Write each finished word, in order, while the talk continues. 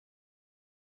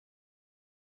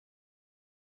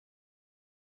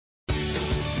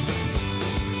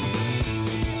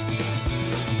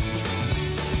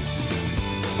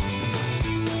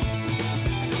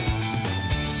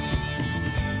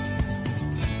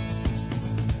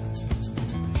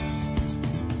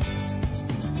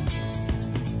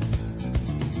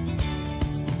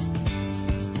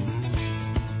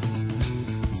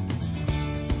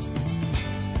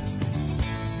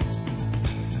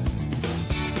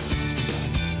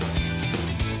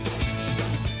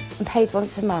I'm paid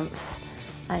once a month,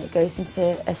 and it goes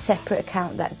into a separate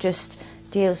account that just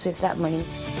deals with that money.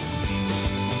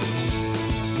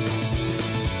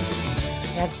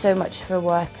 I have so much for a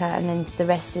worker, and then the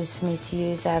rest is for me to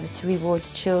use either to reward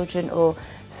children or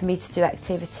for me to do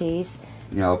activities.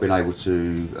 You know, I've been able to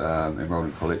enrol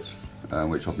in college,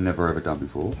 which I've never ever done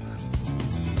before.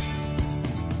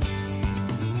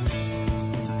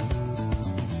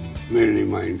 Mainly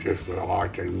my interest for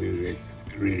art and music,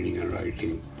 reading and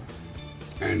writing,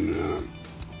 and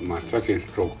my second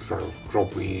stroke sort of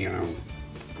dropped me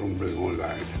from doing all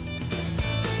that.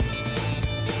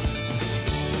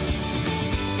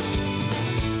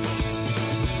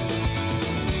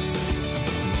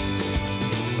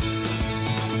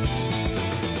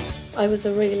 I was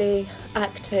a really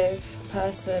active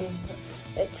person.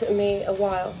 It took me a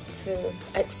while to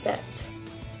accept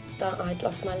that I'd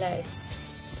lost my legs.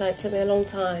 So it took me a long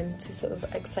time to sort of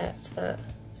accept that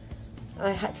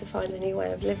I had to find a new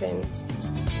way of living.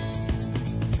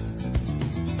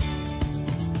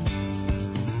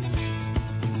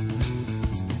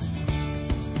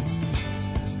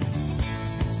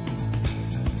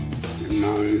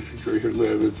 Now in a situation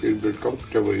where we feel a bit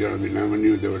comfortable, you know, we never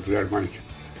knew there was that much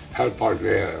help out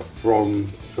there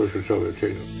from social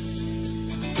services.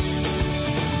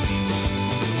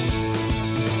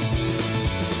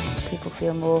 People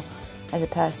feel more as a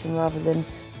person rather than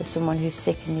as someone who's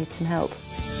sick and needs some help.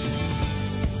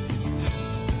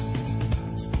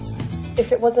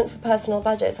 If it wasn't for personal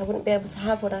budgets, I wouldn't be able to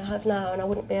have what I have now, and I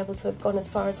wouldn't be able to have gone as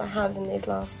far as I have in these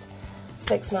last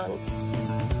 6 months.